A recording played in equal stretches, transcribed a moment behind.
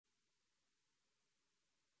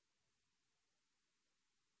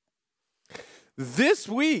This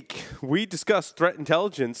week, we discuss threat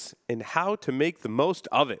intelligence and how to make the most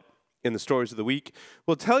of it. In the Stories of the Week,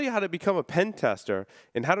 we'll tell you how to become a pen tester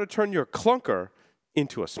and how to turn your clunker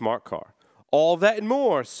into a smart car. All that and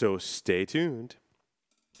more, so stay tuned.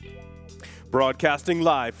 Broadcasting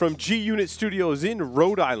live from G-Unit Studios in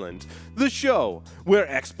Rhode Island, the show where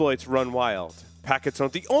exploits run wild. Packets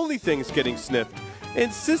aren't the only things getting sniffed,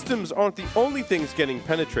 and systems aren't the only things getting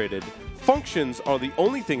penetrated. Functions are the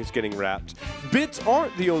only things getting wrapped, bits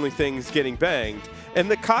aren't the only things getting banged,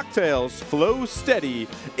 and the cocktails flow steady.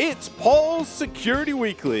 It's Paul's Security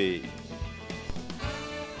Weekly.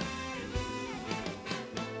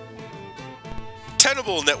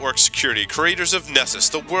 Tenable Network Security, creators of Nessus,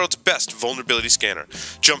 the world's best vulnerability scanner.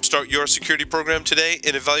 Jumpstart your security program today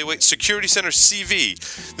and evaluate Security Center CV,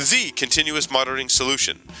 the continuous monitoring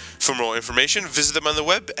solution. For more information, visit them on the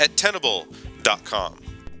web at tenable.com.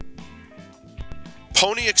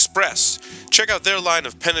 Pony Express. Check out their line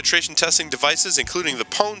of penetration testing devices, including the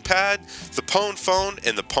Pwn Pad, the Pwn Phone,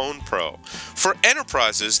 and the Pwn Pro. For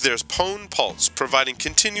enterprises, there's Pwn Pulse, providing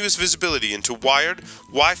continuous visibility into wired,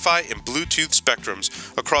 Wi-Fi, and Bluetooth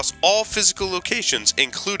spectrums across all physical locations,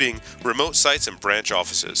 including remote sites and branch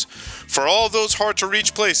offices. For all those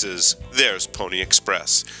hard-to-reach places, there's Pony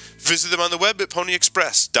Express. Visit them on the web at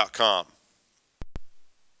ponyexpress.com.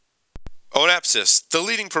 Onapsis, the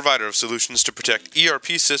leading provider of solutions to protect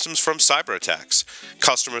ERP systems from cyber attacks.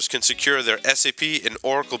 Customers can secure their SAP and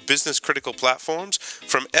Oracle business-critical platforms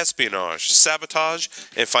from espionage, sabotage,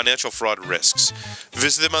 and financial fraud risks.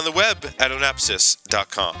 Visit them on the web at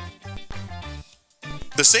onapsis.com.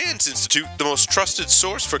 The SANS Institute, the most trusted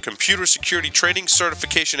source for computer security training,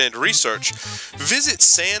 certification, and research. Visit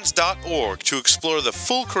SANS.org to explore the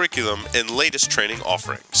full curriculum and latest training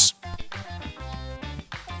offerings.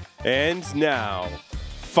 And now,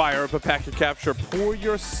 fire up a pack of capture, pour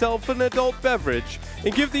yourself an adult beverage,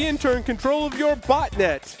 and give the intern control of your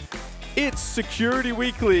botnet. It's Security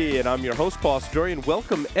Weekly, and I'm your host, Paul Sidori, and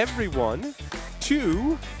welcome everyone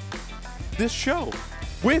to this show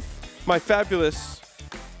with my fabulous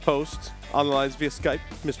host on the lines via Skype,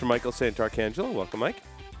 Mr. Michael Santarcangelo. Welcome, Mike.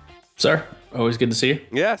 Sir, always good to see you.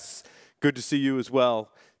 Yes, good to see you as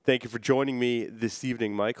well. Thank you for joining me this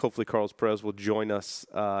evening, Mike. Hopefully Carlos Perez will join us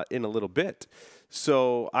in a little bit.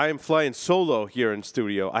 So I am flying solo here in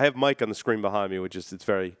studio. I have Mike on the screen behind me, which is, it's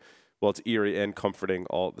eerie and comforting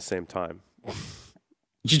all at the same time.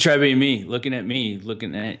 You should try being me, looking at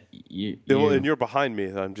you. Well, and you're behind me.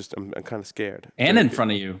 I'm kind of scared. And in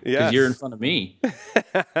front of you, because you're in front of me.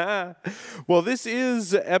 Well, this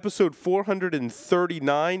is episode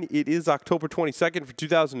 439. It is October 22nd for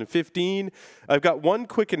 2015. I've got one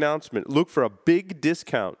quick announcement. Look for a big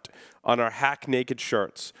discount on our Hack Naked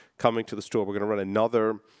shirts coming to the store. We're going to run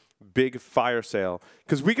another big fire sale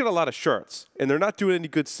because we get a lot of shirts and they're not doing any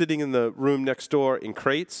good sitting in the room next door in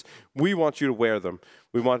crates. We want you to wear them.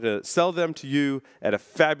 We want to sell them to you at a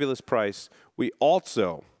fabulous price. We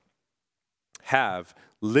also have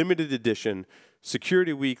limited edition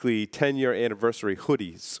Security Weekly 10-year anniversary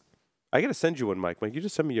hoodies. I got to send you one, Mike. Mike, you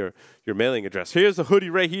just send me your mailing address. Here's the hoodie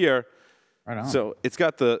right here. Right on. So it's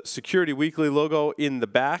got the Security Weekly logo in the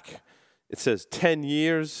back. It says 10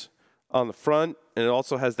 years on the front, and it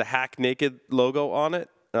also has the Hack Naked logo on it.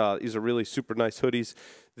 These are really super nice hoodies.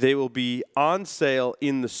 They will be on sale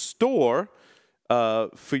in the store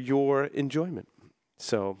for your enjoyment.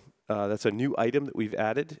 So that's a new item that we've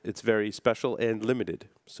added. It's very special and limited.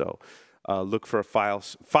 So look for a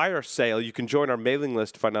fire sale. You can join our mailing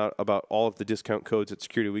list to find out about all of the discount codes at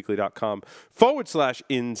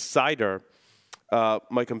securityweekly.com/insider.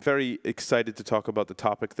 Mike, I'm very excited to talk about the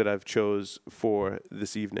topic that I've chose for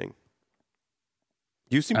this evening.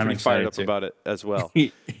 You seem pretty fired up about it as well.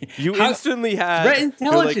 You instantly had threat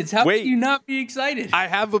intelligence. Like, how can you not be excited? I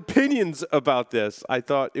have opinions about this. I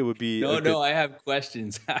thought it would be. No, I have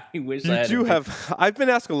questions. I wish you I had. You do have. I've been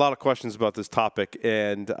asking a lot of questions about this topic,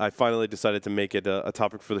 and I finally decided to make it a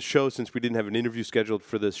topic for the show. Since we didn't have an interview scheduled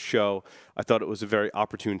for this show, I thought it was a very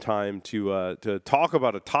opportune time to talk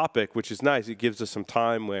about a topic, which is nice. It gives us some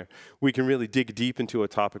time where we can really dig deep into a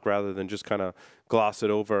topic rather than just kind of gloss it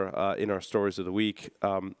over in our stories of the week.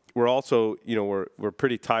 We're also, we're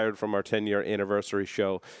pretty tired from our 10-year anniversary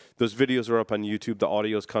show. Those videos are up on YouTube. The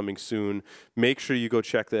audio is coming soon. Make sure you go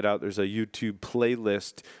check that out. There's a YouTube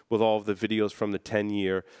playlist with all of the videos from the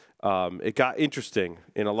 10-year. It got interesting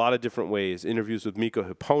in a lot of different ways. Interviews with Mikko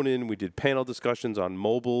Hyppönen. We did panel discussions on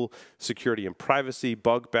mobile security and privacy,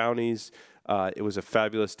 bug bounties. It was a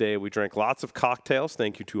fabulous day. We drank lots of cocktails.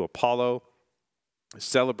 Thank you to Apollo.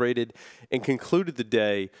 Celebrated and concluded the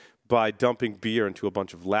day by dumping beer into a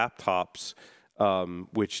bunch of laptops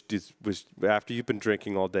which was after you've been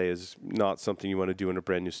drinking all day is not something you want to do in a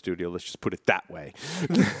brand new studio. Let's just put it that way.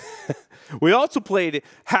 We also played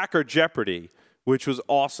Hacker Jeopardy, which was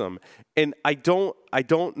awesome, and I don't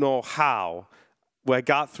know how. When I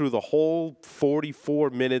got through the whole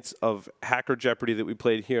 44 minutes of Hacker Jeopardy that we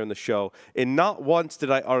played here on the show, and not once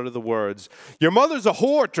did I utter the words, "Your mother's a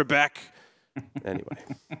whore, Trebek." Anyway,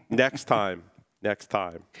 next time.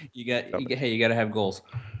 You got to have goals.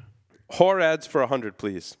 Whore ads for 100,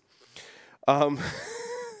 please.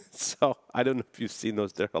 So I don't know if you've seen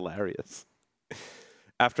those. They're hilarious.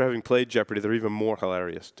 After having played Jeopardy, they're even more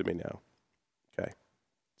hilarious to me now. Okay.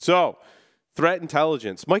 So, threat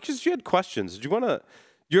intelligence. Mike, you had questions. Did you want to?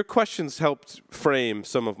 Your questions helped frame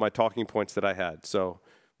some of my talking points that I had. So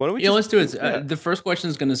why don't we? Let's do it. The first question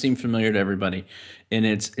is going to seem familiar to everybody, and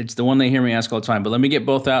it's the one they hear me ask all the time. But let me get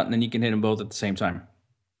both out, and then you can hit them both at the same time.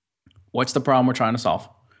 What's the problem we're trying to solve?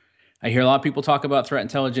 I hear a lot of people talk about threat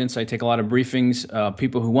intelligence. I take a lot of briefings.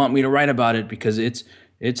 People who want me to write about it because it's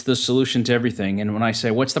the solution to everything. And when I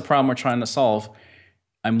say, what's the problem we're trying to solve?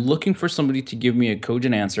 I'm looking for somebody to give me a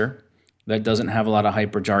cogent answer that doesn't have a lot of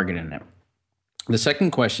hyper jargon in it. The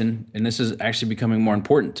second question, and this is actually becoming more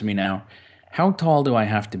important to me now, how tall do I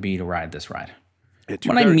have to be to ride this ride?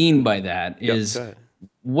 What I mean by that is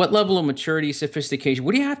what level of maturity, sophistication,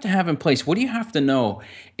 what do you have to have in place? What do you have to know?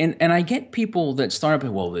 And I get people that start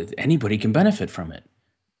up, well, anybody can benefit from it.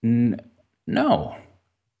 No.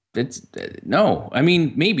 No. I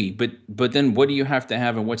mean, maybe, but then what do you have to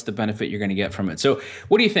have and what's the benefit you're going to get from it? So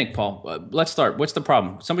what do you think, Paul? Let's start. What's the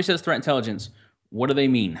problem? Somebody says threat intelligence. What do they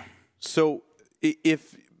mean? So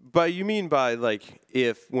you mean by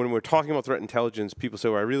when we're talking about threat intelligence, people say,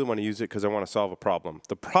 well, I really want to use it because I want to solve a problem.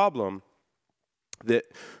 The problem that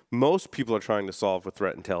most people are trying to solve with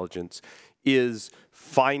threat intelligence is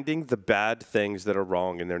finding the bad things that are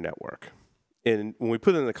wrong in their network. And when we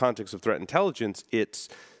put it in the context of threat intelligence, it's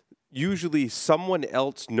usually someone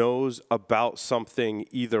else knows about something,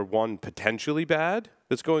 either one potentially bad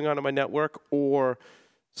that's going on in my network or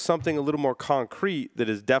something a little more concrete that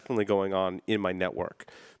is definitely going on in my network.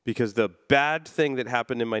 Because the bad thing that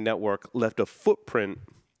happened in my network left a footprint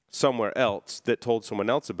somewhere else that told someone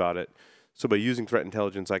else about it. So by using threat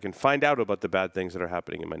intelligence, I can find out about the bad things that are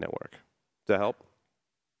happening in my network. Does that help?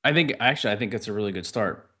 I think it's a really good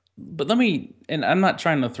start. But and I'm not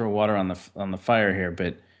trying to throw water on the fire here,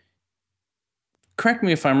 but correct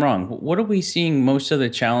me if I'm wrong. What are we seeing most of the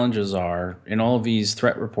challenges are in all of these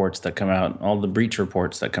threat reports that come out, all the breach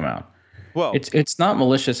reports that come out? Well, it's not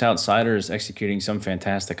malicious outsiders executing some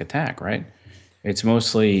fantastic attack, right? It's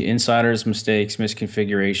mostly insiders' mistakes,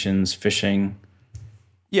 misconfigurations, phishing.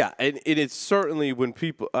 Yeah, and it's certainly when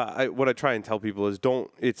people, what I try and tell people is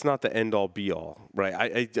it's not the end all be all,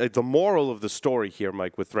 right? The moral of the story here,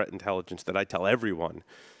 Mike, with threat intelligence that I tell everyone,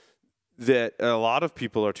 that a lot of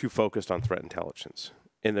people are too focused on threat intelligence.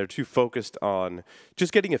 And they're too focused on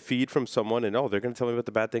just getting a feed from someone and, they're going to tell me about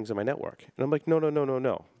the bad things in my network. And I'm like,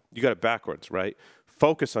 no. You got it backwards, right?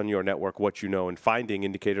 Focus on your network, what you know, and finding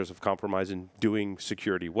indicators of compromise and doing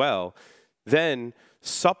security well. Then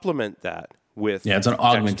supplement that with it's an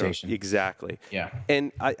augmentation. Exactly. Yeah.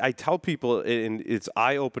 And I tell people, and it's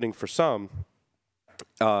eye-opening for some.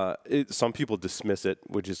 Some people dismiss it,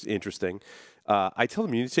 which is interesting. I tell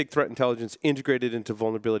them you need to take threat intelligence, integrate it into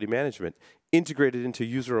vulnerability management, integrate it into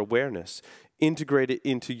user awareness, integrate it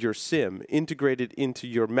into your SIM, integrate it into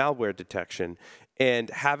your malware detection, and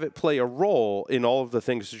have it play a role in all of the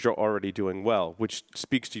things that you're already doing well, which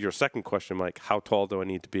speaks to your second question, Mike, how tall do I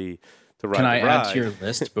need to be to ride the ride? Can I add to your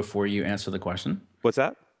list before you answer the question? What's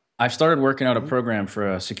that? I've started working out a program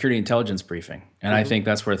for a security intelligence briefing, and I think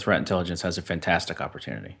that's where threat intelligence has a fantastic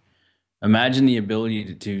opportunity. Imagine the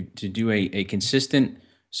ability to do a consistent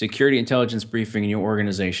security intelligence briefing in your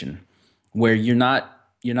organization where you're not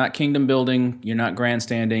kingdom building, you're not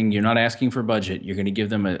grandstanding, you're not asking for budget. You're going to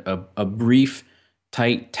give them a brief,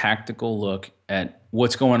 tight, tactical look at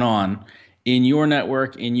what's going on in your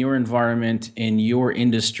network, in your environment, in your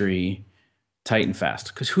industry, tight and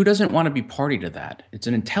fast. Because who doesn't want to be party to that? It's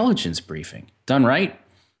an intelligence briefing. Done right,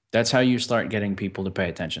 that's how you start getting people to pay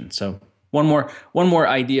attention. So one more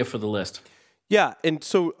idea for the list. Yeah, and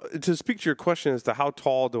so to speak to your question as to how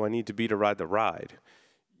tall do I need to be to ride the ride,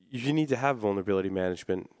 you need to have vulnerability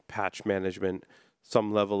management, patch management,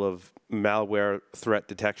 some level of malware threat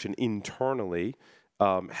detection internally,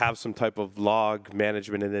 have some type of log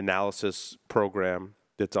management and analysis program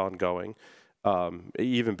that's ongoing.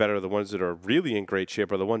 Even better, the ones that are really in great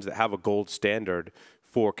shape are the ones that have a gold standard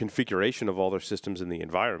for configuration of all their systems in the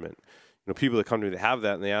environment. People that come to me that have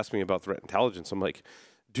that and they ask me about threat intelligence, I'm like,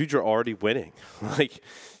 dude, you're already winning. Like,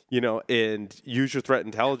 and use your threat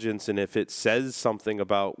intelligence. And if it says something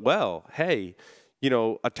about, well, hey,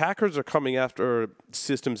 attackers are coming after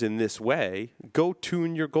systems in this way, go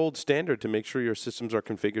tune your gold standard to make sure your systems are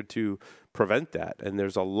configured to prevent that. And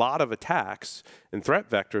there's a lot of attacks and threat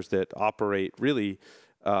vectors that operate really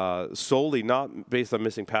solely not based on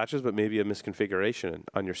missing patches, but maybe a misconfiguration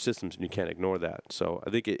on your systems, and you can't ignore that. So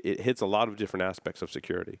I think it hits a lot of different aspects of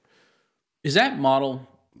security. Is that model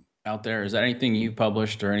out there? Is that anything you've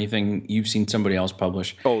published or anything you've seen somebody else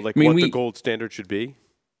publish? Oh, like what the gold standard should be?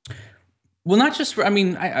 Well, not just for,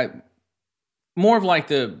 I more of like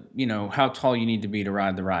the, how tall you need to be to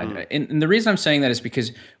ride the ride. And the reason I'm saying that is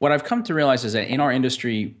because what I've come to realize is that in our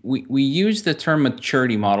industry, we use the term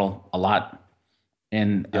maturity model a lot.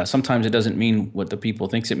 And sometimes it doesn't mean what the people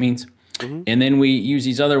thinks it means. And then we use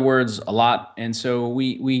these other words a lot. And so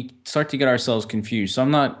we start to get ourselves confused. So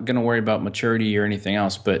I'm not going to worry about maturity or anything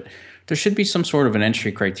else, but there should be some sort of an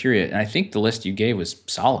entry criteria. And I think the list you gave was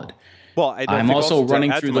solid. Well, I'm also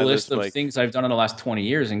running through the list of things I've done in the last 20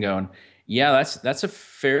 years and going, yeah, that's a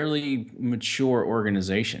fairly mature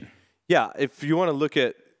organization. Yeah, if you want to look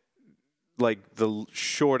at like the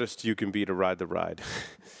shortest you can be to ride the ride,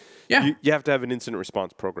 you have to have an incident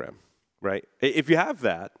response program, right? If you have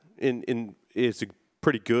that, it's a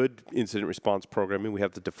pretty good incident response program, and we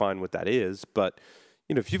have to define what that is. But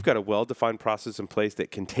if you've got a well-defined process in place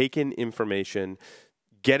that can take in information,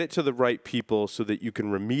 get it to the right people so that you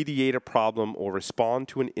can remediate a problem or respond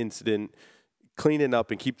to an incident, clean it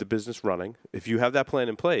up, and keep the business running. If you have that plan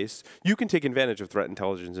in place, you can take advantage of threat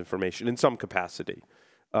intelligence information in some capacity.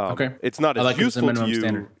 It's not as useful to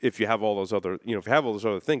you if you have all those other, if you have all those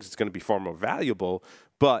other things, it's going to be far more valuable.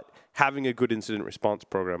 But having a good incident response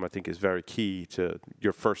program, I think, is very key to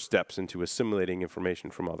your first steps into assimilating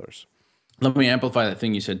information from others. Let me amplify that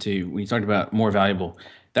thing you said too. When you talked about more valuable,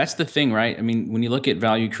 that's the thing, right? I mean, when you look at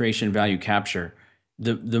value creation, value capture,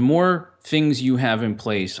 the more things you have in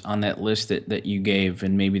place on that list that you gave,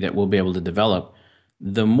 and maybe that we'll be able to develop,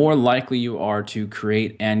 the more likely you are to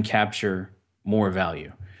create and capture more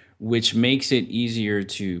value, which makes it easier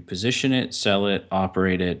to position it, sell it,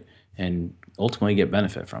 operate it, and ultimately get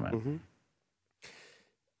benefit from it.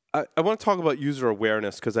 I want to talk about user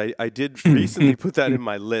awareness because I did recently put that in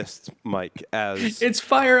my list, Mike, as it's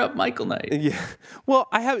Fire Up Michael night. Yeah. Well,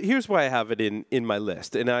 here's why I have it in my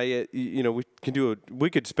list. And we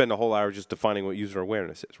could spend a whole hour just defining what user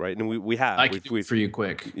awareness is, right? And we have. I can do it for you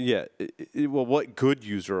quick. Yeah. Well, what good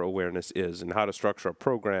user awareness is and how to structure a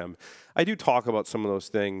program. I do talk about some of those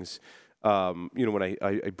things, when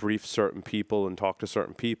I brief certain people and talk to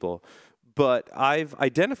certain people. But I've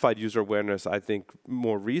identified user awareness, I think,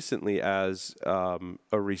 more recently as a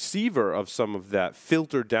receiver of some of that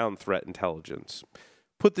filtered down threat intelligence.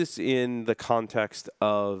 Put this in the context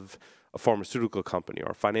of a pharmaceutical company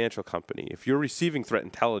or a financial company. If you're receiving threat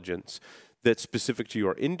intelligence that's specific to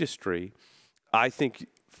your industry, I think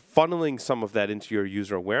funneling some of that into your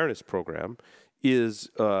user awareness program is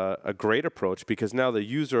a great approach, because now the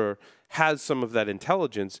user has some of that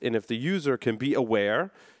intelligence, and if the user can be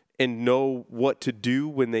aware and know what to do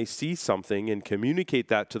when they see something and communicate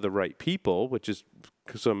that to the right people, which is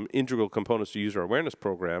some integral components to user awareness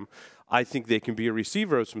program, I think they can be a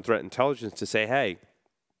receiver of some threat intelligence to say, hey,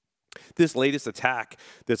 this latest attack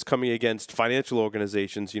that's coming against financial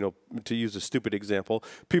organizations, to use a stupid example,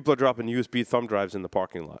 people are dropping USB thumb drives in the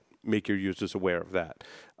parking lot. Make your users aware of that.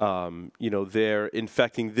 They're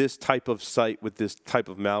infecting this type of site with this type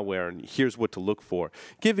of malware, and here's what to look for.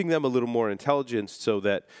 Giving them a little more intelligence so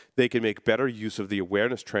that they can make better use of the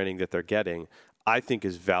awareness training that they're getting, I think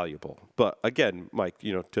is valuable. But again, Mike,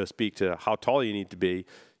 to speak to how tall you need to be,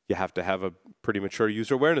 you have to have a pretty mature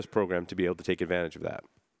user awareness program to be able to take advantage of that.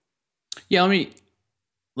 Yeah,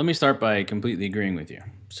 let me start by completely agreeing with you.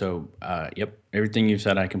 So, yep, everything you've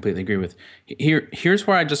said, I completely agree with. Here's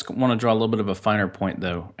where I just want to draw a little bit of a finer point,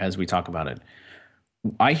 though, as we talk about it.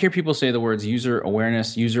 I hear people say the words user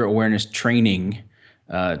awareness training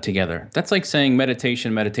together. That's like saying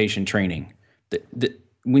meditation training.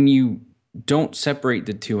 When you don't separate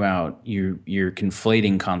the two out, you're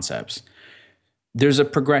conflating concepts. There's a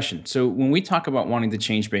progression. So when we talk about wanting to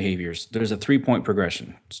change behaviors, there's a 3-point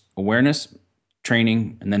progression: awareness,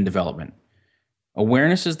 training, and then development.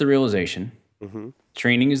 Awareness is the realization.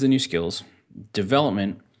 Training is the new skills.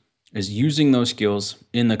 Development is using those skills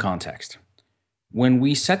in the context. When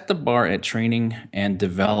we set the bar at training and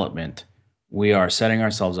development, we are setting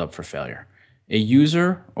ourselves up for failure. A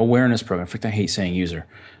user awareness program, in fact, I hate saying user,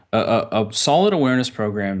 a solid awareness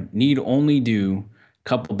program need only do a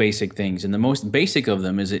couple basic things. And the most basic of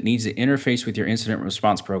them is it needs to interface with your incident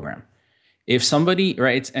response program. If somebody,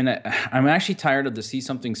 right, and I'm actually tired of the see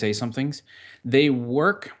something, say somethings. They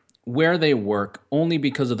work where they work only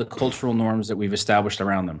because of the cultural norms that we've established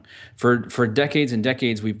around them. For decades and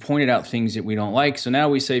decades, we've pointed out things that we don't like. So now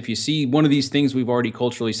we say, if you see one of these things we've already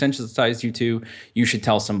culturally sensitized you to, you should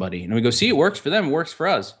tell somebody. And we go, see, it works for them, it works for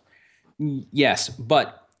us. Yes,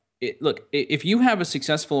 but look, if you have a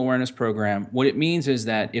successful awareness program, what it means is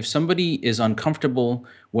that if somebody is uncomfortable,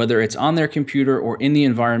 whether it's on their computer or in the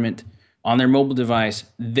environment, on their mobile device,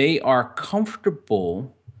 they are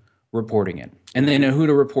comfortable reporting it and they know who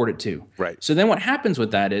to report it to. Right. So then what happens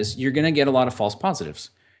with that is you're going to get a lot of false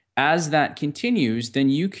positives. As that continues, then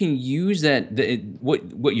you can use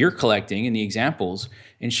what you're collecting in the examples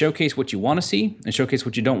and showcase what you want to see and showcase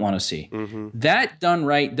what you don't want to see. That done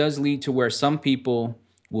right does lead to where some people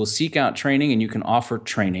will seek out training and you can offer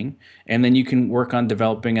training, and then you can work on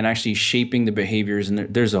developing and actually shaping the behaviors.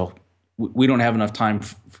 And we don't have enough time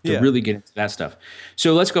to really get into that stuff.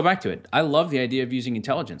 So let's go back to it. I love the idea of using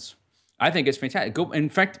intelligence. I think it's fantastic. In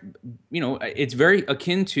fact, it's very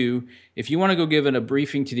akin to if you want to go give a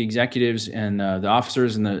briefing to the executives and the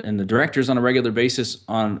officers and the directors on a regular basis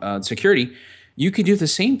on security, you could do the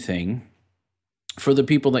same thing for the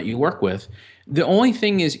people that you work with. The only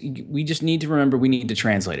thing is we just need to remember we need to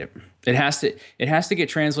translate it. It has to get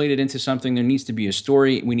translated into something. There needs to be a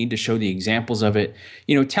story. We need to show the examples of it.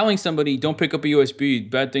 Telling somebody don't pick up a USB,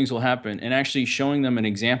 bad things will happen, and actually showing them an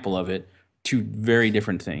example of it, two very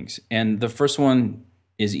different things. And the first one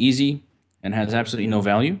is easy and has absolutely no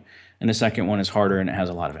value, and the second one is harder and it has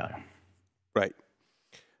a lot of value. Right.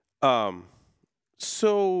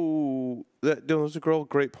 So those are all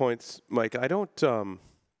great points, Mike. I don't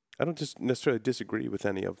just necessarily disagree with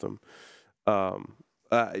any of them.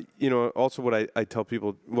 Also what I tell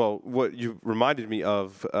people, what you reminded me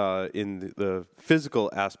of in the physical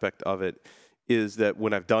aspect of it is that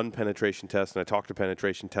when I've done penetration tests and I talk to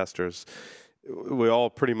penetration testers, we all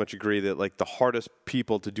pretty much agree that like the hardest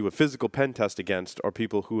people to do a physical pen test against are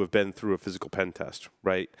people who have been through a physical pen test,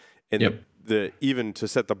 right? And even to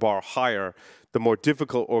set the bar higher, the more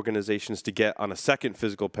difficult organizations to get on a second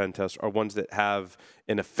physical pen test are ones that have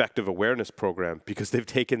an effective awareness program, because they've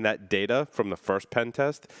taken that data from the first pen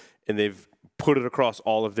test and they've put it across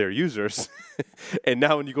all of their users. And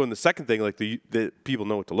now when you go in the second thing, like the people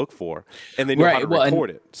know what to look for and they know how to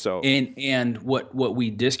record it. So and what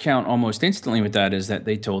we discount almost instantly with that is that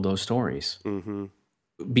they told those stories.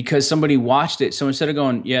 Because somebody watched it. So instead of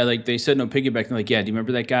going, like they said no piggyback, they're like, do you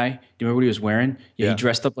remember that guy? Do you remember what he was wearing? He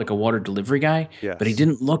dressed up like a water delivery guy, but he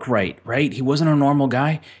didn't look right? He wasn't a normal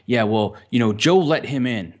guy. Joe let him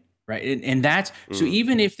in, right? And that's, so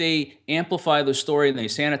even if they amplify the story and they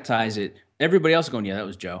sanitize it, everybody else is going, that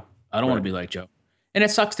was Joe. I don't want to be like Joe. And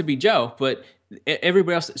it sucks to be Joe, but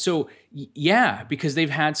everybody else. So because they've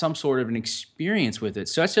had some sort of an experience with it.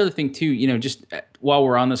 So that's the other thing too, just while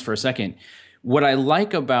we're on this for a second, what I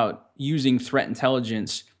like about using threat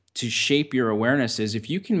intelligence to shape your awareness is if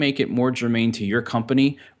you can make it more germane to your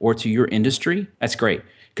company or to your industry, that's great.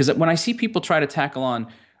 Because when I see people try to tackle on,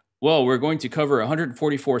 we're going to cover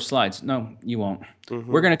 144 slides. No, you won't.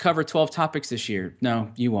 We're going to cover 12 topics this year.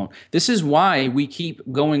 No, you won't. This is why we keep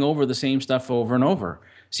going over the same stuff over and over.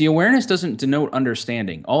 See, awareness doesn't denote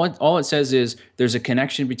understanding. All it says is there's a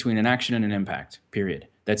connection between an action and an impact, period.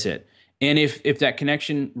 That's it. And if that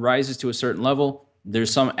connection rises to a certain level,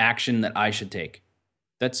 there's some action that I should take.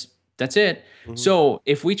 That's it. So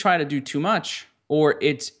if we try to do too much, or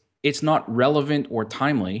it's not relevant or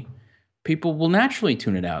timely, people will naturally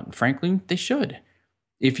tune it out. And frankly, they should.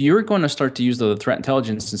 If you're going to start to use the threat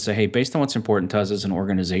intelligence and say, hey, based on what's important to us as an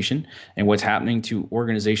organization and what's happening to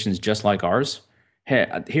organizations just like ours, hey,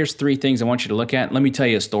 here's 3 things I want you to look at. Let me tell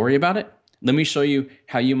you a story about it. Let me show you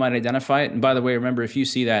how you might identify it. And by the way, remember, if you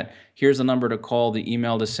see that, here's the number to call, the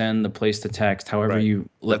email to send, the place to text, however you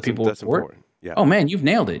let people report. Important. Yeah. Oh, man, you've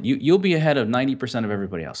nailed it. You'll be ahead of 90% of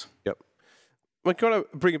everybody else. Yep. I'm going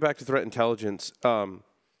to bring it back to threat intelligence.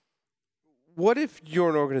 What if you're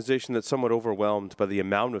an organization that's somewhat overwhelmed by the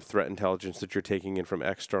amount of threat intelligence that you're taking in from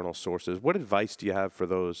external sources? What advice do you have for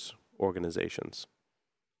those organizations?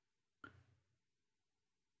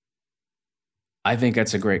 I think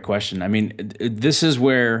that's a great question. I mean, this is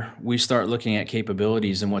where we start looking at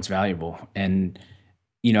capabilities and what's valuable. And,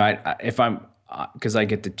 because I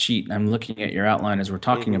get to cheat, I'm looking at your outline as we're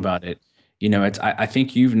talking about it. I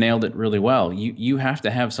think you've nailed it really well. You have to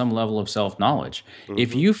have some level of self-knowledge.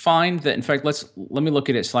 If you find that, in fact, let me look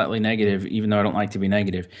at it slightly negative, even though I don't like to be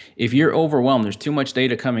negative. If you're overwhelmed, there's too much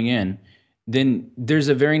data coming in, then there's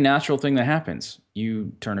a very natural thing that happens.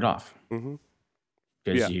 You turn it off.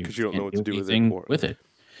 Because you don't know what to do with it.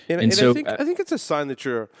 And And so, I think it's a sign that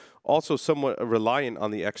you're also somewhat reliant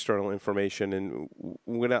on the external information. And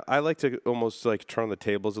when I like to almost like turn the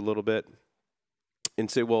tables a little bit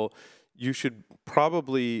and say, well, you should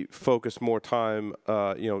probably focus more time,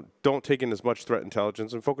 don't take in as much threat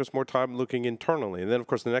intelligence and focus more time looking internally. And then, of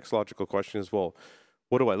course, the next logical question is, well,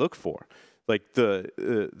 what do I look for? Like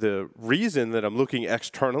the reason that I'm looking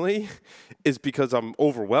externally is because I'm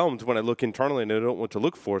overwhelmed when I look internally and I don't know what to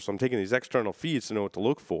look for. So I'm taking these external feeds to know what to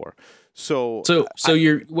look for. so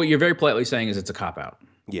you're very politely saying is it's a cop out.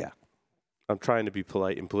 Yeah, I'm trying to be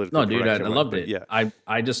polite and politically No, dude, correct. I loved it. Yeah,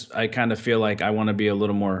 I kind of feel like I want to be a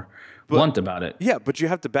little more blunt about it. yeah, but you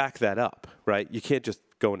have to back that up, right? You can't just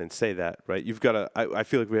go in and say that, right? You've got to. I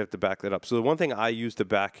feel like we have to back that up. So the one thing I use to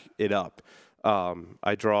back it up,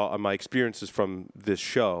 I draw on my experiences from this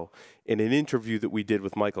show in an interview that we did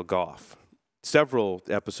with Michael Goff several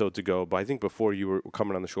episodes ago, but I think before you were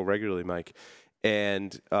coming on the show regularly, Mike.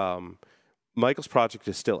 And Michael's project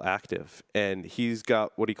is still active, and he's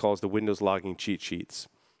got what he calls the Windows logging cheat sheets.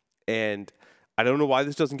 And I don't know why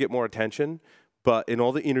this doesn't get more attention, but in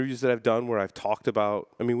all the interviews that I've done where I've talked about,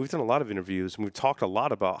 I mean, we've done a lot of interviews, and we've talked a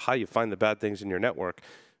lot about how you find the bad things in your network.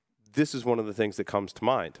 This is one of the things that comes to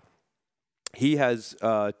mind. He has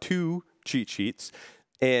 2 cheat sheets,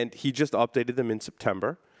 and he just updated them in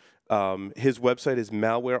September. His website is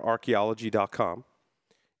malwarearchaeology.com.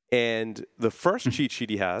 And the first cheat sheet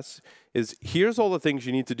he has is here's all the things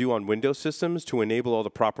you need to do on Windows systems to enable all the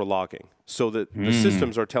proper logging so that the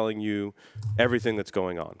systems are telling you everything that's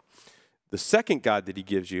going on. The second guide that he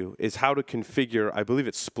gives you is how to configure, I believe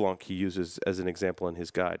it's Splunk he uses as an example in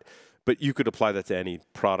his guide, but you could apply that to any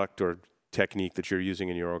product or technique that you're using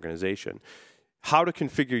in your organization. How to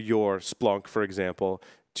configure your Splunk, for example,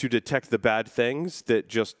 to detect the bad things that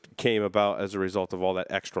just came about as a result of all that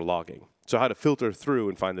extra logging. So how to filter through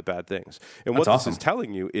and find the bad things. And what this is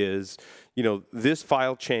telling you is, this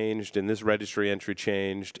file changed and this registry entry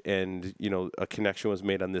changed and, a connection was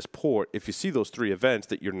made on this port. If you see those 3 events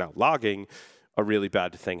that you're now logging, a really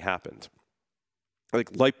bad thing happened.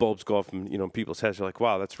 Like light bulbs go off in, people's heads. You're like,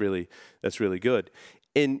 wow, that's really good.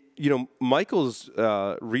 And, Michael's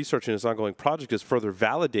research in his ongoing project is further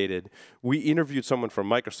validated. We interviewed someone from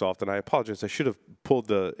Microsoft, and I apologize, I should have pulled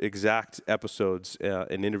the exact episodes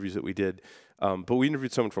and interviews that we did. But we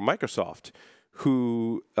interviewed someone from Microsoft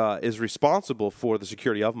who is responsible for the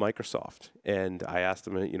security of Microsoft. And I asked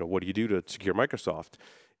him, what do you do to secure Microsoft?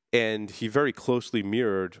 And he very closely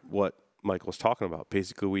mirrored what Michael was talking about.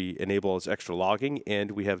 Basically, we enable all this extra logging,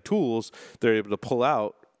 and we have tools that are able to pull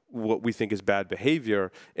out what we think is bad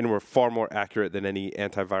behavior, and we're far more accurate than any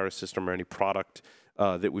antivirus system or any product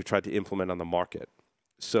that we've tried to implement on the market.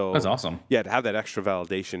 So that's awesome. Yeah, to have that extra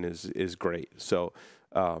validation is great. So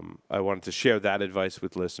I wanted to share that advice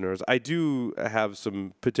with listeners. I do have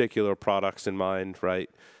some particular products in mind, right?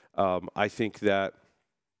 I think that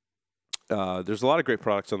there's a lot of great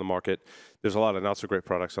products on the market. There's a lot of not so great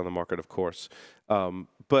products on the market, of course.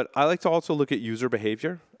 But I like to also look at user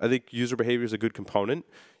behavior. I think user behavior is a good component.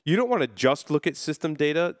 You don't want to just look at system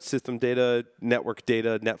data, network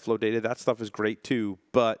data, NetFlow data. That stuff is great too.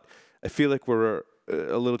 But I feel like we're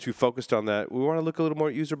a little too focused on that. We want to look a little more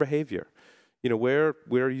at user behavior. Where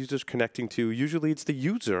are users connecting to? Usually it's the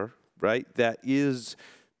user, right, that is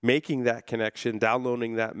making that connection,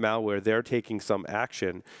 downloading that malware, they're taking some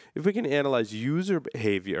action. If we can analyze user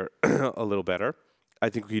behavior a little better, I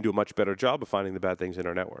think we can do a much better job of finding the bad things in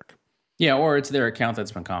our network. Yeah, or it's their account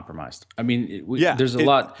that's been compromised. I mean, there's a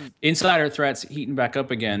lot. Insider threats heating back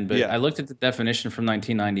up again, but I looked at the definition from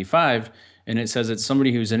 1995, and it says it's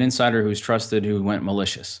somebody who's an insider who's trusted who went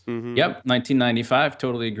malicious. Mm-hmm. Yep, 1995,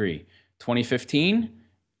 totally agree. 2015,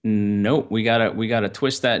 nope, we gotta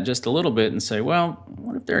twist that just a little bit and say, well,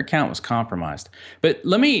 what if their account was compromised? But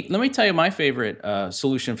let me tell you my favorite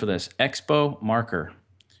solution for this: Expo Marker.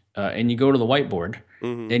 And you go to the whiteboard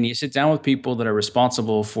and you sit down with people that are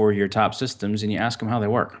responsible for your top systems and you ask them how they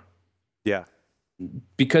work. Yeah.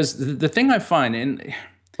 Because the thing I find, and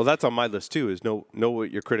well, that's on my list too, is know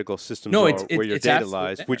what your critical systems are, where your data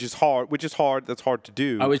lies, which is hard. That's hard to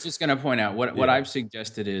do. I was just going to point out what I've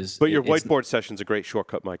suggested is. But your whiteboard session's a great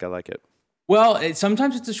shortcut, Mike. I like it. Well,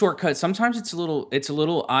 sometimes it's a shortcut. Sometimes it's a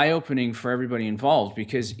little eye-opening for everybody involved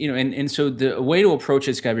because, and so the way to approach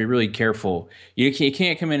it's got to be really careful. You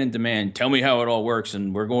can't come in and demand, tell me how it all works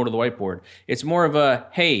and we're going to the whiteboard. It's more of a,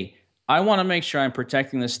 hey, I want to make sure I'm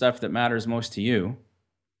protecting the stuff that matters most to you.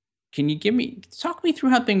 Can you talk me through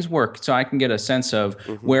how things work so I can get a sense of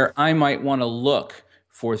where I might want to look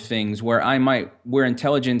for things, where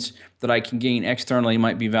intelligence that I can gain externally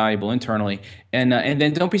might be valuable internally, and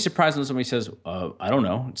then don't be surprised when somebody says, "I don't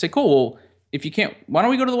know." Say, "Cool. Well, if you can't, why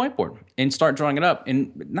don't we go to the whiteboard and start drawing it up?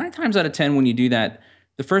 And 9 times out of 10, when you do that,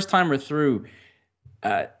 the first time we're through,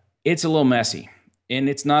 uh, it's a little messy and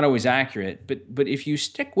it's not always accurate. But if you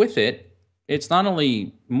stick with it, it's not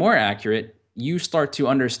only more accurate, you start to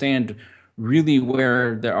understand really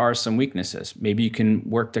where there are some weaknesses. Maybe you can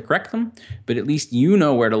work to correct them, but at least you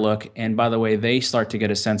know where to look. And by the way, they start to get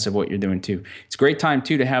a sense of what you're doing too. It's a great time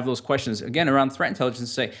too to have those questions again around threat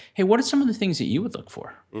intelligence. Say, hey, what are some of the things that you would look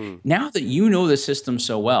for? Now that you know the system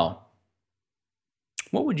so well,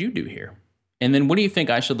 what would you do here? And then what do you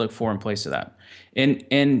think I should look for in place of that?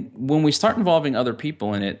 And when we start involving other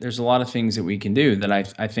people in it, there's a lot of things that we can do that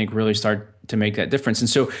I think really start to make that difference. And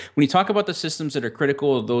so when you talk about the systems that are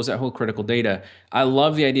critical, those that hold critical data, I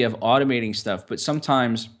love the idea of automating stuff, but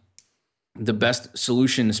sometimes the best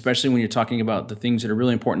solution, especially when you're talking about the things that are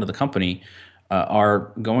really important to the company,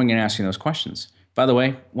 are going and asking those questions. By the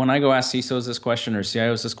way, when I go ask CISOs this question or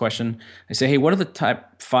CIOs this question, I say, hey, what are the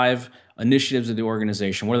top 5 initiatives of the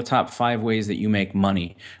organization? What are the top 5 ways that you make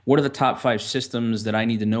money? What are the top 5 systems that I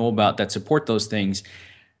need to know about that support those things?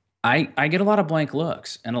 I get a lot of blank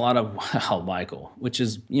looks and a lot of, wow, Michael, which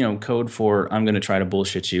is, code for I'm going to try to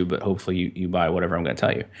bullshit you, but hopefully you buy whatever I'm going to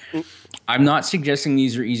tell you. I'm not suggesting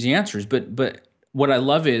these are easy answers, but what I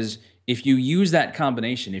love is if you use that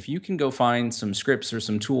combination, if you can go find some scripts or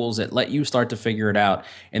some tools that let you start to figure it out,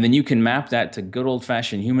 and then you can map that to good old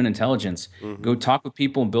fashioned human intelligence, go talk with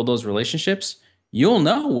people and build those relationships, you'll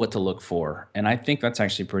know what to look for. And I think that's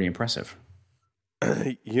actually pretty impressive.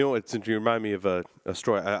 You remind me of a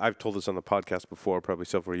story. I've told this on the podcast before, probably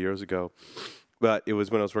several years ago, but it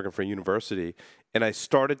was when I was working for a university, and I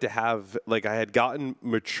started to have, I had gotten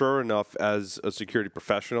mature enough as a security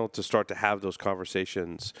professional to start to have those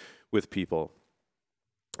conversations with people.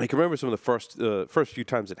 I can remember some of the first few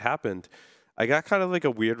times it happened, I got kind of like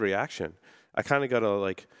a weird reaction. I kind of got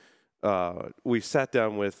we sat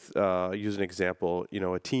down with, use an example,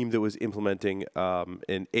 a team that was implementing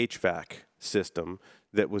an HVAC system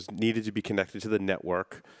that was needed to be connected to the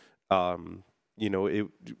network. It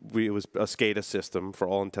was a SCADA system for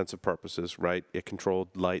all intensive purposes, right? It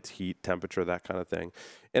controlled lights, heat, temperature, that kind of thing.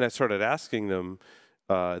 And I started asking them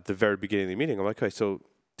at the very beginning of the meeting, I'm like, okay, so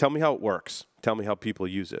tell me how it works. Tell me how people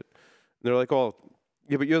use it. And they're like, well,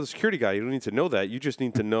 yeah, but you're the security guy. You don't need to know that. You just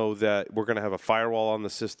need to know that we're going to have a firewall on the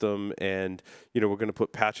system and, we're going to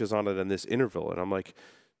put patches on it in this interval. And I'm like,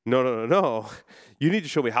 no. You need to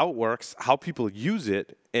show me how it works, how people use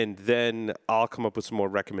it, and then I'll come up with some more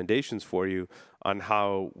recommendations for you on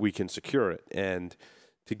how we can secure it. And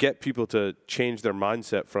to get people to change their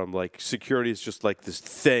mindset from security is just this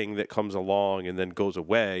thing that comes along and then goes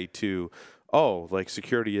away to,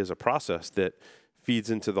 security is a process that feeds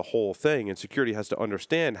into the whole thing, and security has to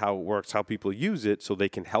understand how it works, how people use it, so they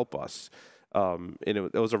can help us. And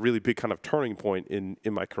it was a really big kind of turning point in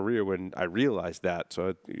my career when I realized that.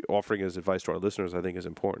 So offering as advice to our listeners, I think, is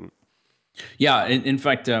important. Yeah, in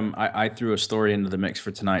fact, I threw a story into the mix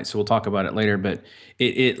for tonight, so we'll talk about it later. But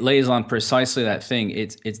it lays on precisely that thing.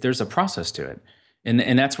 It's there's a process to it,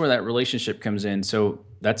 and that's where that relationship comes in. So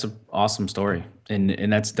that's an awesome story,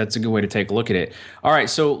 and that's a good way to take a look at it. All right,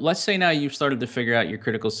 so let's say now you've started to figure out your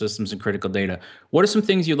critical systems and critical data. What are some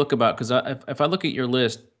things you look about? Because if I look at your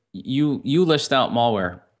list, you list out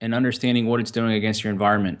malware and understanding what it's doing against your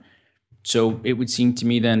environment. So it would seem to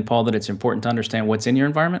me then, Paul, that it's important to understand what's in your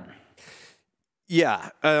environment. Yeah,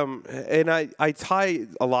 and I tie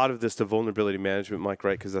a lot of this to vulnerability management, Mike,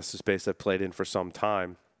 right? Because that's the space I've played in for some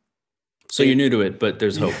time. So you're new to it, but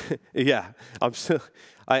there's hope. Yeah,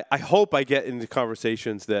 I hope I get into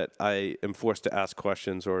conversations that I am forced to ask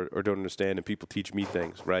questions or don't understand, and people teach me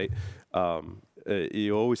things, right?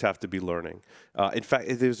 You always have to be learning. In fact,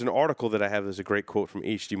 there's an article that I have. There's a great quote from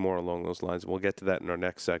H.D. Moore along those lines, and we'll get to that in our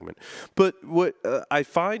next segment. But what I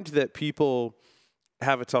find that people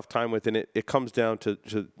have a tough time with, and it comes down to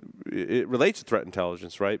it relates to threat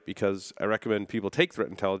intelligence, right? Because I recommend people take threat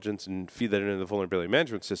intelligence and feed that into the vulnerability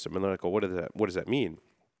management system, and they're like, well, what does that mean?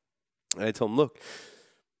 And I tell them, look,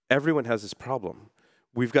 everyone has this problem.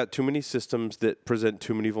 We've got too many systems that present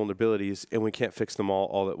too many vulnerabilities, and we can't fix them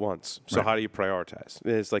all at once. So right. How do you prioritize?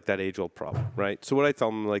 And it's like that age-old problem, right? So what I tell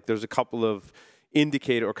them, there's a couple of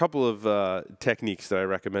techniques that I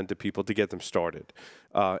recommend to people to get them started.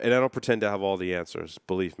 And I don't pretend to have all the answers,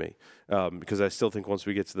 believe me, because I still think once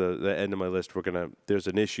we get to the end of my list, there's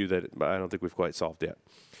an issue that I don't think we've quite solved yet.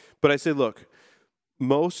 But I say, look,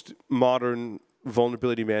 most modern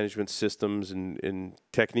vulnerability management systems and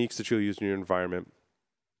techniques that you'll use in your environment,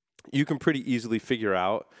 you can pretty easily figure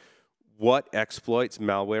out what exploits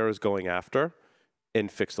malware is going after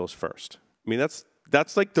and fix those first. I mean,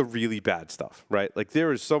 That's like the really bad stuff, right? Like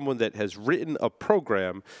there is someone that has written a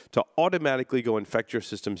program to automatically go infect your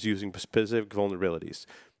systems using specific vulnerabilities.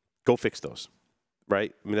 Go fix those,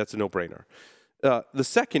 right? I mean, that's a no-brainer. The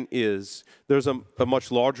second is there's a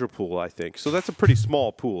much larger pool, I think. So that's a pretty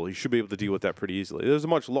small pool. You should be able to deal with that pretty easily. There's a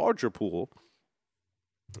much larger pool.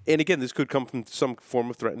 And again, this could come from some form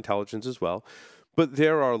of threat intelligence as well. But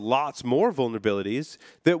there are lots more vulnerabilities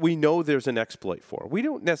that we know there's an exploit for. We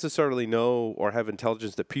don't necessarily know or have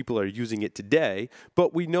intelligence that people are using it today,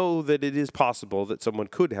 but we know that it is possible that someone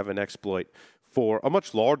could have an exploit for a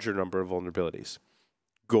much larger number of vulnerabilities.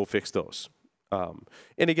 Go fix those.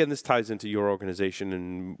 And again, this ties into your organization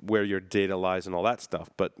and where your data lies and all that stuff.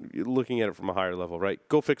 But looking at it from a higher level, right?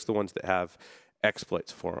 Go fix the ones that have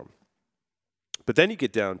exploits for them. But then you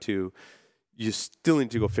get down to you still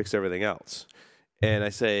need to go fix everything else. And I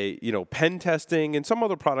say, pen testing and some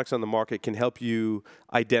other products on the market can help you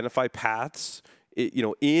identify paths,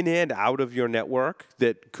 in and out of your network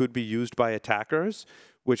that could be used by attackers,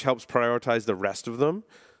 which helps prioritize the rest of them.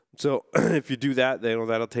 So if you do that,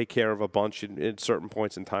 that'll take care of a bunch in certain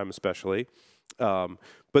points in time, especially.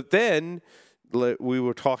 But then we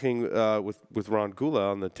were talking with Ron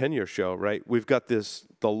Gula on the 10-year show, right? We've got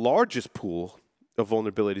the largest pool of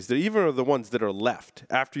vulnerabilities that even are the ones that are left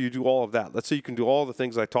after you do all of that. Let's say you can do all the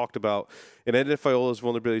things I talked about and identify all those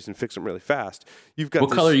vulnerabilities and fix them really fast. You've got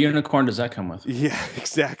what color unicorn does that come with? Yeah,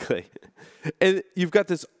 exactly. And you've got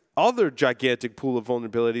this other gigantic pool of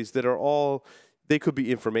vulnerabilities that are all, they could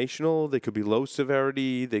be informational, they could be low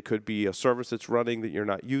severity, they could be a service that's running that you're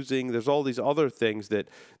not using. There's all these other things that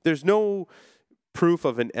there's no proof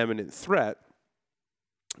of an imminent threat,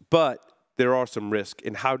 but there are some risk.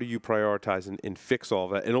 And how do you prioritize and fix all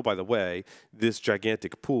that? And oh, by the way, this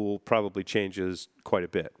gigantic pool probably changes quite a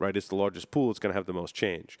bit, right? It's the largest pool. It's going to have the most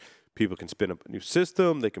change. People can spin up a new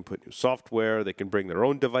system. They can put new software. They can bring their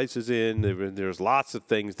own devices in. There's lots of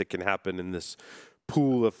things that can happen in this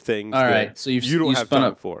pool of things all that right. So you don't have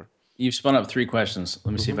time for. You've spun up 3 questions.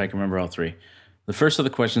 Let me see if I can remember all 3. The first of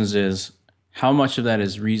the questions is, how much of that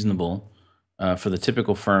is reasonable for the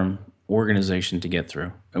typical firm organization to get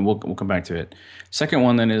through? And we'll come back to it. Second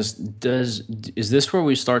one then is this where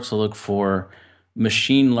we start to look for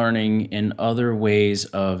machine learning and other ways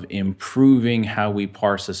of improving how we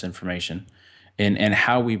parse this information and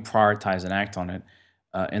how we prioritize and act on it?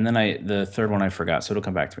 And then the third one I forgot, so it'll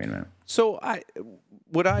come back to me in a minute. So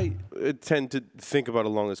what I tend to think about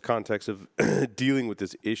along this context of dealing with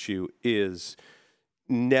this issue is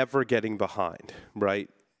never getting behind, right?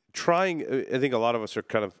 I think a lot of us are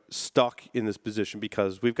kind of stuck in this position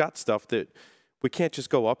because we've got stuff that we can't just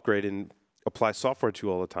go upgrade and apply software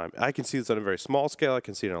to all the time. I can see this on a very small scale. I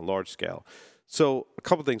can see it on a large scale. So a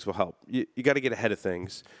couple things will help. You got to get ahead of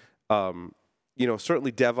things.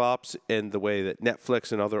 Certainly DevOps and the way that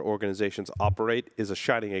Netflix and other organizations operate is a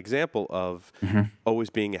shining example of always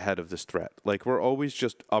being ahead of this threat. Like we're always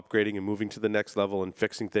just upgrading and moving to the next level and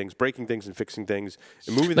fixing things, breaking things and fixing things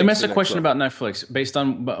and moving. Let me ask a question about Netflix based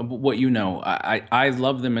on what you know. I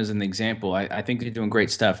love them as an example. I think they're doing great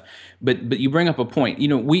stuff. But you bring up a point.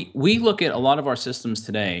 We look at a lot of our systems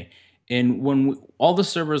today, and when all the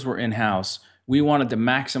servers were in-house, we wanted to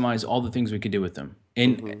maximize all the things we could do with them.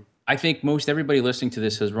 And I think most everybody listening to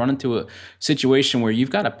this has run into a situation where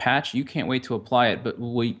you've got a patch, you can't wait to apply it, but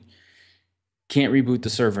we can't reboot the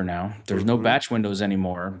server now. There's no batch windows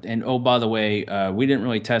anymore. And oh, by the way, we didn't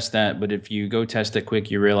really test that, but if you go test it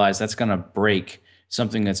quick, you realize that's going to break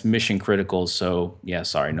something that's mission critical. So yeah,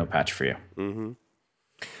 sorry, no patch for you.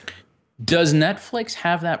 Does Netflix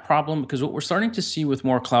have that problem? Because what we're starting to see with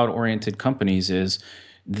more cloud-oriented companies is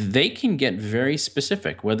they can get very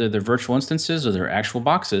specific, whether they're virtual instances or they're actual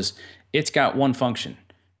boxes. It's got one function.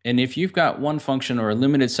 And if you've got one function or a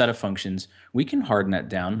limited set of functions, we can harden that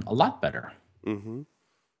down a lot better.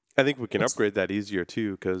 I think we can upgrade that easier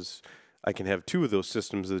too, because I can have 2 of those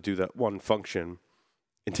systems that do that one function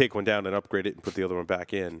and take one down and upgrade it and put the other one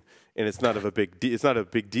back in. And it's not a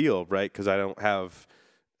big deal, right? Because I don't have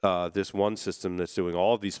this one system that's doing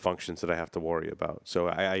all of these functions that I have to worry about. So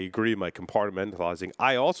I agree, my compartmentalizing.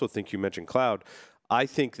 I also think you mentioned cloud. I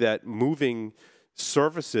think that moving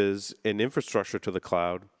services and infrastructure to the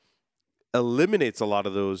cloud eliminates a lot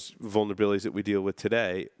of those vulnerabilities that we deal with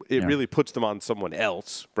today. It really puts them on someone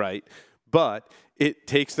else, right? But it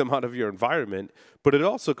takes them out of your environment, but it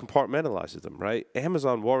also compartmentalizes them, right?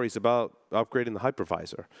 Amazon worries about upgrading the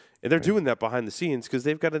hypervisor. And they're doing that behind the scenes because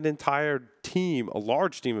they've got an entire team, a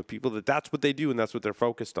large team of people that's what they do and that's what they're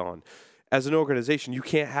focused on. As an organization, you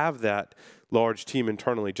can't have that large team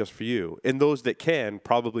internally just for you. And those that can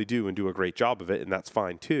probably do and do a great job of it, and that's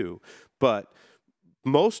fine too. But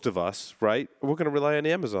most of us, right, we're going to rely on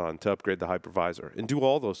Amazon to upgrade the hypervisor and do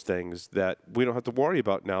all those things that we don't have to worry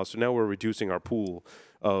about now. So now we're reducing our pool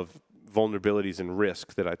of vulnerabilities and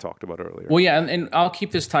risk that I talked about earlier. Well, yeah, and I'll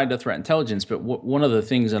keep this tied to threat intelligence, but one of the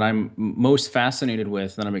things that I'm most fascinated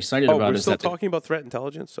with and I'm excited about we're is still that talking about threat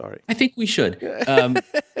intelligence? Sorry. I think we should.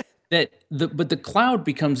 But the cloud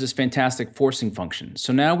becomes this fantastic forcing function.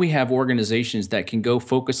 So now we have organizations that can go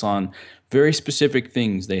focus on very specific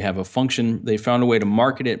things. They have a function, they found a way to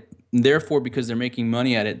market it. And therefore, because they're making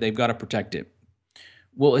money at it, they've got to protect it.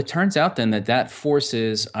 Well, it turns out then that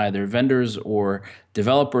forces either vendors or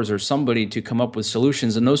developers or somebody to come up with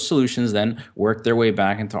solutions, and those solutions then work their way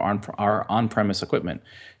back into our on-premise equipment.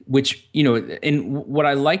 Which, and what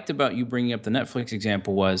I liked about you bringing up the Netflix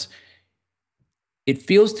example was, it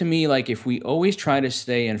feels to me like if we always try to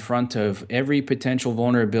stay in front of every potential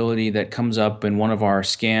vulnerability that comes up in one of our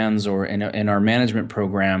scans or in our management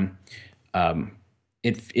program,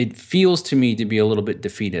 it feels to me to be a little bit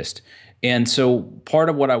defeatist. And so part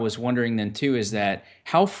of what I was wondering then too is that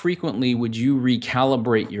how frequently would you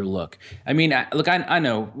recalibrate your look? I mean, look, I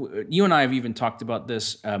know you and I have even talked about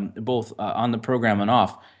this both on the program and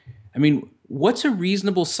off. I mean, what's a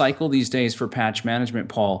reasonable cycle these days for patch management,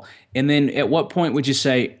 Paul? And then at what point would you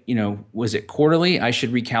say, was it quarterly? I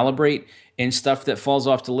should recalibrate, and stuff that falls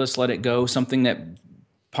off the list, let it go. Something that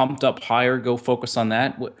pumped up higher, go focus on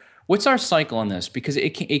that. What's our cycle on this? Because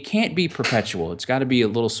it can't be perpetual. It's got to be a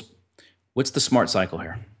little. What's the smart cycle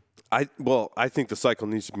here? I think the cycle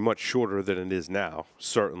needs to be much shorter than it is now.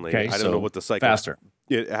 Certainly, okay, I don't know what the cycle. Faster.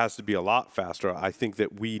 It has to be a lot faster. I think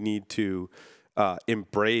that we need to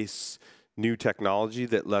embrace new technology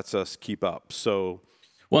that lets us keep up. So,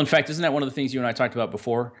 well, in fact, isn't that one of the things you and I talked about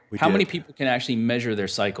before? How many people can actually measure their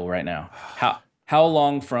cycle right now? How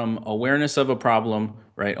long from awareness of a problem,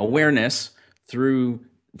 right? Awareness through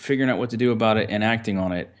figuring out what to do about it and acting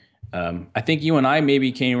on it. I think you and I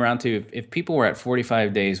maybe came around to if people were at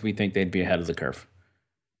 45 days, we think they'd be ahead of the curve.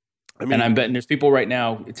 And I'm betting there's people right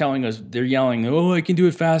now telling us, they're yelling, "Oh, I can do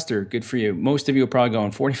it faster." Good for you. Most of you are probably going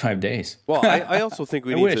 45 days. Well, I also think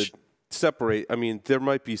we need to separate. I mean, there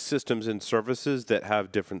might be systems and services that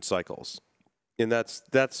have different cycles. And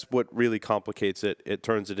that's what really complicates it. It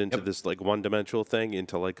turns it into this like one-dimensional thing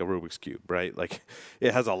into like a Rubik's Cube, right? Like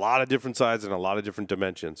it has a lot of different sides and a lot of different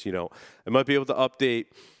dimensions. I might be able to update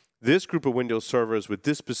this group of Windows servers with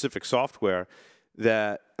this specific software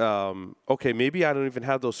that, okay, maybe I don't even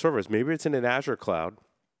have those servers. Maybe it's in an Azure cloud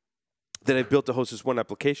that I've built to host this one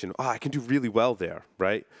application. I can do really well there,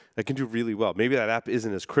 right? I can do really well. Maybe that app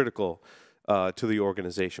isn't as critical to the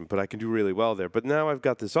organization, but I can do really well there. But now I've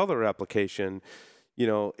got this other application,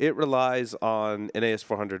 it relies on an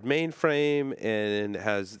AS400 mainframe and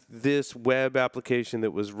has this web application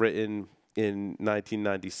that was written in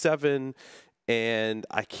 1997, and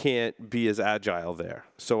I can't be as agile there.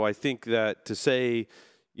 So I think that to say,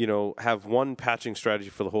 have one patching strategy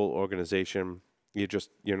for the whole organization,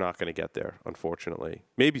 you're not going to get there, unfortunately.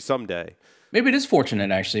 Maybe someday. Maybe it is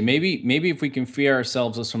fortunate, actually. Maybe if we can free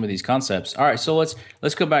ourselves of some of these concepts. All right, so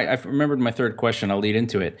let's go back. I remembered my third question. I'll lead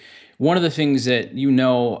into it. One of the things that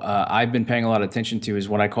I've been paying a lot of attention to is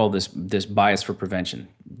what I call this bias for prevention,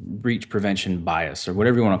 breach prevention bias, or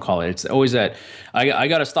whatever you want to call it. It's always that I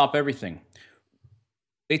got to stop everything.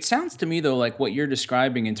 It sounds to me, though, like what you're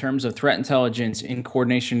describing in terms of threat intelligence in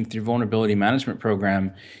coordination with your vulnerability management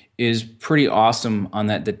program is pretty awesome on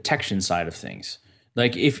that detection side of things.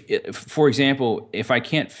 Like if, for example, if I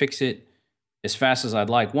can't fix it as fast as I'd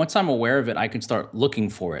like, once I'm aware of it, I can start looking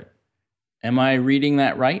for it. Am I reading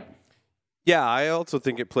that right? Yeah, I also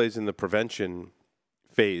think it plays in the prevention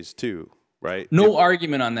phase too, right? No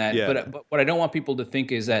argument on that. Yeah. But what I don't want people to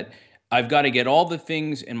think is that I've got to get all the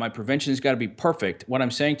things and my prevention's got to be perfect. What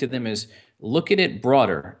I'm saying to them is look at it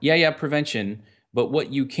broader. Yeah, prevention. But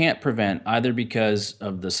what you can't prevent, either because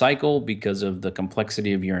of the cycle, because of the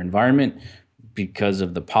complexity of your environment, because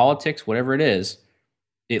of the politics, whatever it is,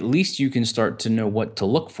 at least you can start to know what to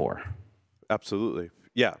look for. Absolutely.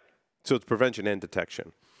 Yeah. So it's prevention and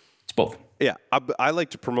detection. It's both. Yeah. I like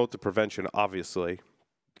to promote the prevention, obviously,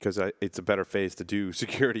 because it's a better phase to do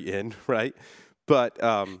security in, right? But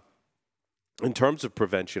in terms of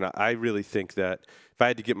prevention, I really think that if I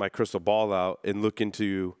had to get my crystal ball out and look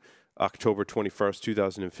into October 21st,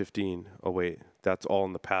 2015. Oh, wait, that's all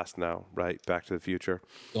in the past now, right? Back to the Future.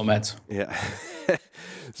 Go Mets. Yeah.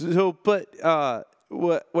 But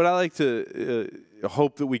what I like to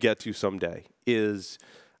hope that we get to someday is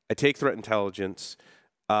I take threat intelligence,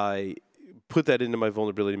 I put that into my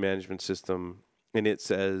vulnerability management system, and it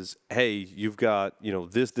says, hey, you've got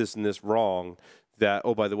this, and this wrong that,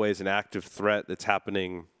 oh, by the way, is an active threat that's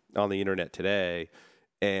happening on the internet today.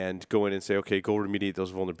 and go in and say, okay, go remediate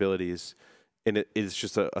those vulnerabilities. And it is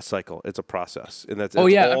just a cycle. It's a process. And that's all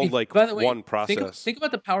like by the way, one process. Think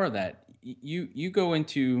about the power of that. You go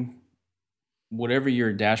into whatever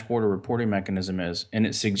your dashboard or reporting mechanism is, and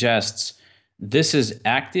it suggests this is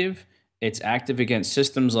active. It's active against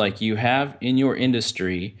systems like you have in your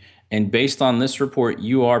industry. And based on this report,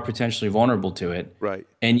 you are potentially vulnerable to it. Right.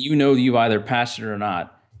 And you know you've either passed it or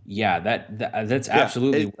not. Yeah, that's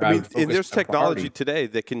absolutely where I mean, and there's technology today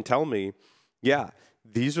that can tell me, yeah,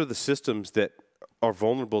 these are the systems that are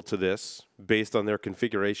vulnerable to this based on their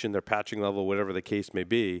configuration, their patching level, whatever the case may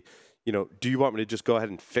be. You know, do you want me to just go ahead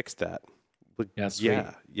and fix that? But yeah.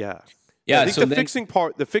 I think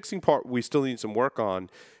the fixing part we still need some work on.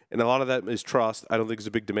 And a lot of that is trust. I don't think there's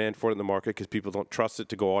a big demand for it in the market because people don't trust it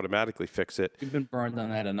to go automatically fix it. We've been burned on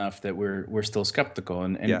that enough that we're still skeptical,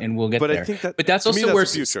 and we'll get there. I think but that's also where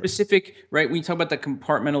specific, right? When you talk about the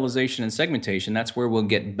compartmentalization and segmentation, that's where we'll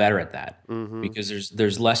get better at that because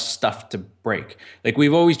there's less stuff to break. Like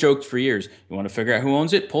we've always joked for years, you want to figure out who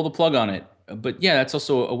owns it, pull the plug on it. But yeah, that's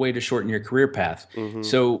also a way to shorten your career path.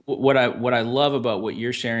 So what I love about what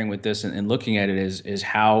you're sharing with this and looking at it is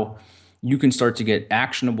how you can start to get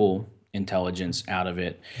actionable intelligence out of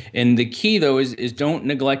it. And the key, though, is don't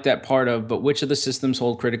neglect that part of, but which of the systems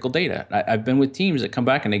hold critical data? I've been with teams that come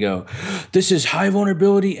back and they go, this is high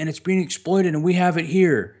vulnerability and it's being exploited and we have it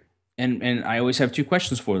here. And I always have two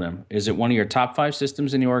questions for them. Is it one of your top 5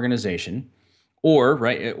 systems in the organization? Or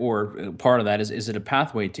part of that is it a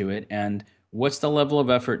pathway to it? And what's the level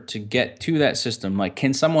of effort to get to that system? Like,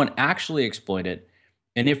 can someone actually exploit it?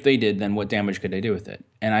 And if they did, then what damage could they do with it?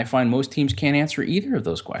 And I find most teams can't answer either of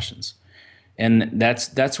those questions. And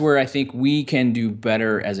that's where I think we can do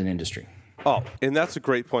better as an industry. Oh, and that's a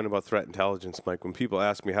great point about threat intelligence, Mike. When people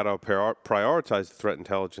ask me how do I prioritize the threat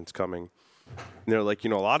intelligence coming, and they're like, a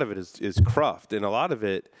lot of it is cruft, and a lot of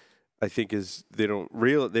it, I think, is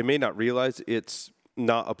they may not realize it's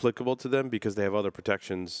not applicable to them because they have other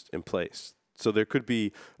protections in place. So there could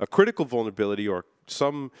be a critical vulnerability or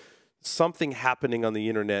something happening on the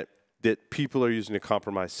internet that people are using to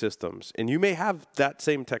compromise systems. And you may have that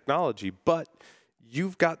same technology, but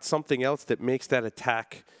you've got something else that makes that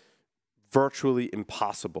attack virtually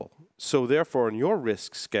impossible. So therefore, on your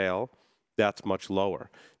risk scale, that's much lower.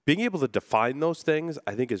 Being able to define those things,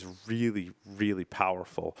 I think, is really, really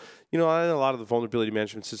powerful. In a lot of the vulnerability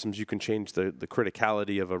management systems, you can change the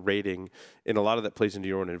criticality of a rating, and a lot of that plays into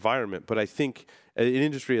your own environment. But I think an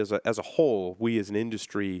industry as a whole, we as an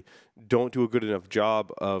industry don't do a good enough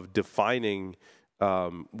job of defining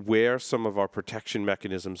where some of our protection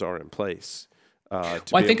mechanisms are in place. I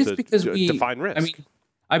think it's because we define risk. I mean,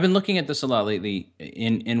 I've been looking at this a lot lately,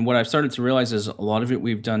 and what I've started to realize is a lot of it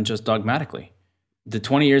we've done just dogmatically. The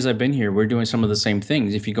 20 years I've been here, we're doing some of the same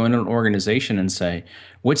things. If you go into an organization and say,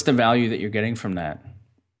 what's the value that you're getting from that?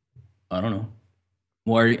 I don't know.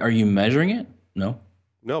 Well, are you measuring it? No.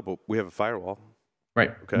 No, but we have a firewall.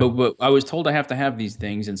 Right. Okay. But I was told I have to have these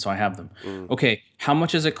things, and so I have them. Okay, how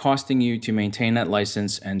much is it costing you to maintain that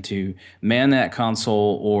license and to man that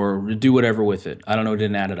console or do whatever with it? I don't know,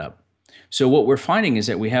 didn't add it up. So what we're finding is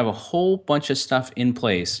that we have a whole bunch of stuff in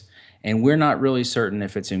place, and we're not really certain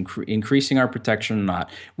if it's increasing our protection or not.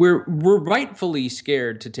 We're rightfully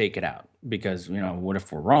scared to take it out because, what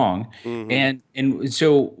if we're wrong? And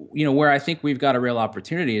so, where I think we've got a real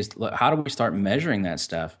opportunity is how do we start measuring that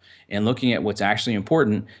stuff and looking at what's actually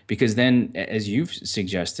important? Because then, as you've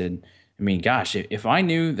suggested, I mean, gosh, if I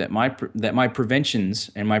knew that my preventions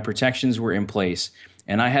and my protections were in place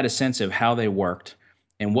and I had a sense of how they worked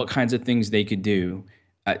and what kinds of things they could do,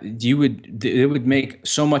 it would make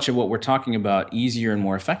so much of what we're talking about easier and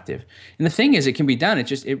more effective. And the thing is, it can be done.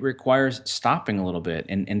 It requires stopping a little bit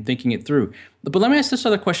and thinking it through. But let me ask this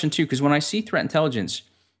other question too, because when I see threat intelligence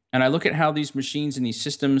and I look at how these machines and these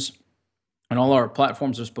systems and all our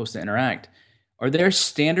platforms are supposed to interact, are there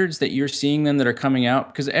standards that you're seeing then that are coming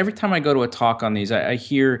out? Because every time I go to a talk on these, I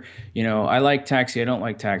hear, I like taxi, I don't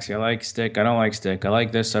like taxi. I like stick, I don't like stick. I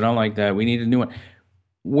like this, I don't like that. We need a new one.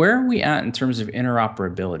 Where are we at in terms of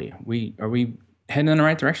interoperability? Are we heading in the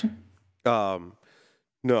right direction?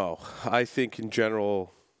 No. I think in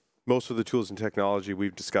general, most of the tools and technology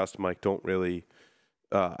we've discussed, Mike, don't really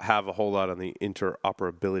have a whole lot on the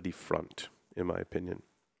interoperability front, in my opinion.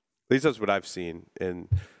 At least that's what I've seen. And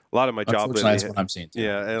a lot of my job lately, that's what I'm seeing too.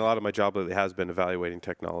 Yeah, and a lot of my job lately has been evaluating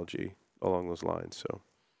technology along those lines. So,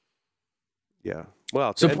 yeah.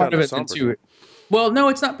 Well, so part of it too. Well, no,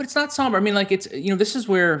 it's not. But it's not somber. I mean, like it's this is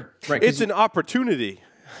where it's an opportunity.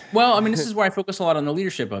 Well, I mean, this is where I focus a lot on the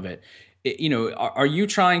leadership of it. Are you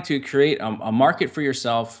trying to create a market for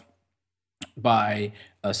yourself by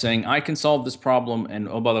saying, I can solve this problem, and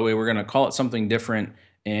oh, by the way, we're going to call it something different,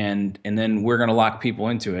 and then we're going to lock people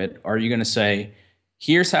into it? Or are you going to say,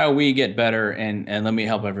 here's how we get better, and let me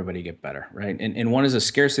help everybody get better, right? And one is a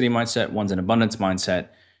scarcity mindset, one's an abundance mindset.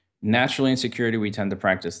 Naturally in security, we tend to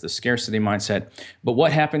practice the scarcity mindset. But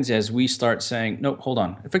what happens as we start saying, no, hold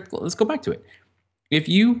on. In fact, let's go back to it. If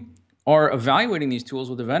you are evaluating these tools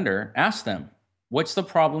with a vendor, ask them, what's the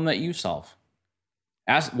problem that you solve?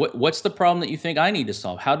 Ask what's the problem that you think I need to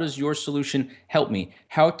solve? How does your solution help me?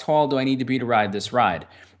 How tall do I need to be to ride this ride?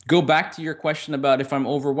 Go back to your question about if I'm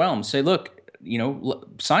overwhelmed. Say, look,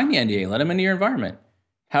 sign the NDA, let them into your environment.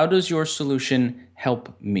 How does your solution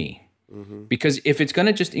help me? Mm-hmm. Because if it's going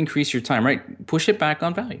to just increase your time, right? Push it back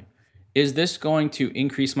on value. Is this going to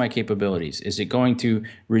increase my capabilities? Is it going to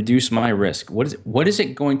reduce my risk? What is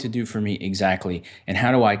it going to do for me exactly? And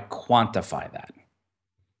how do I quantify that?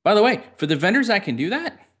 By the way, for the vendors that can do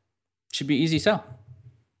that, it should be easy sell.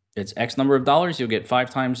 It's X number of dollars, you'll get 5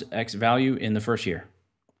 times X value in the first year.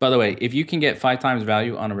 By the way, if you can get 5 times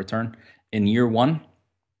value on a return in year 1,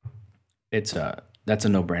 that's a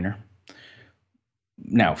no-brainer.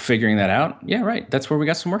 Now, figuring that out, yeah, right. That's where we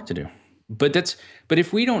got some work to do. But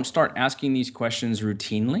if we don't start asking these questions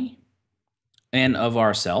routinely and of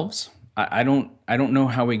ourselves, I don't know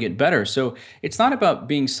how we get better. So it's not about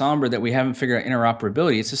being somber that we haven't figured out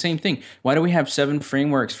interoperability. It's the same thing. Why do we have 7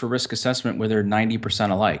 frameworks for risk assessment where they're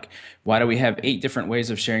 90% alike? Why do we have 8 different ways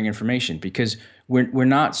of sharing information? Because we're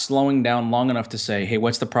not slowing down long enough to say, hey,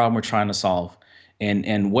 what's the problem we're trying to solve?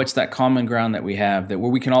 And what's that common ground that we have that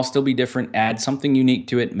where we can all still be different, add something unique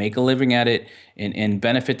to it, make a living at it, and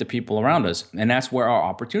benefit the people around us. And that's where our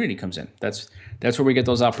opportunity comes in. That's where we get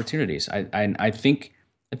those opportunities. I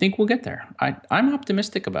think we'll get there. I'm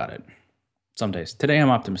optimistic about it. Some days. Today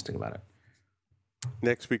I'm optimistic about it.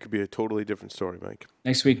 Next week could be a totally different story, Mike.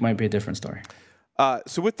 Next week might be a different story.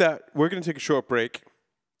 So with that, we're going to take a short break.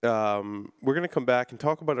 We're going to come back and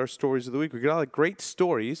talk about our stories of the week. We got a lot of great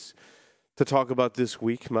stories to talk about this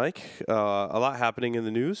week, Mike. A lot happening in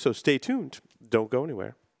the news, so stay tuned. Don't go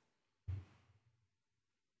anywhere.